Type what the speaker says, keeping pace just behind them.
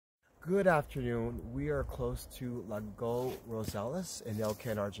Good afternoon. We are close to Laguna Rosales in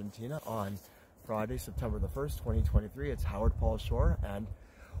Chaltén, Argentina on Friday, September the 1st, 2023. It's Howard Paul Shore, and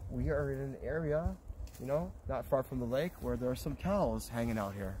we are in an area, not far from the lake where there are some cows hanging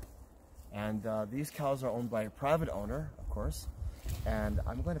out here. And these cows are owned by a private owner, of course, and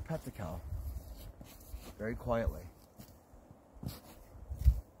I'm going to pet the cow very quietly.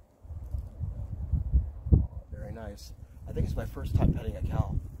 Very nice. I think it's my first time petting a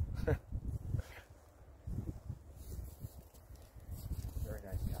cow. Very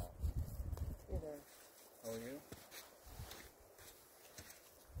nice cow. Hey there. How are you?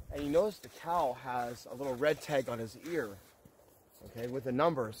 And you notice the cow has a little red tag on his ear, okay, with a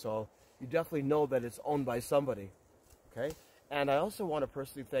number, so you definitely know that it's owned by somebody, okay? And I also want to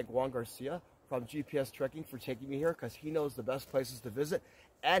personally thank Juan Garcia from GPS Trekking for taking me here, because he knows the best places to visit,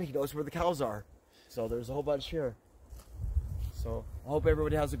 and he knows where the cows are. So there's a whole bunch here. So I hope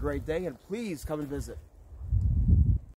everybody has a great day, and please come and visit.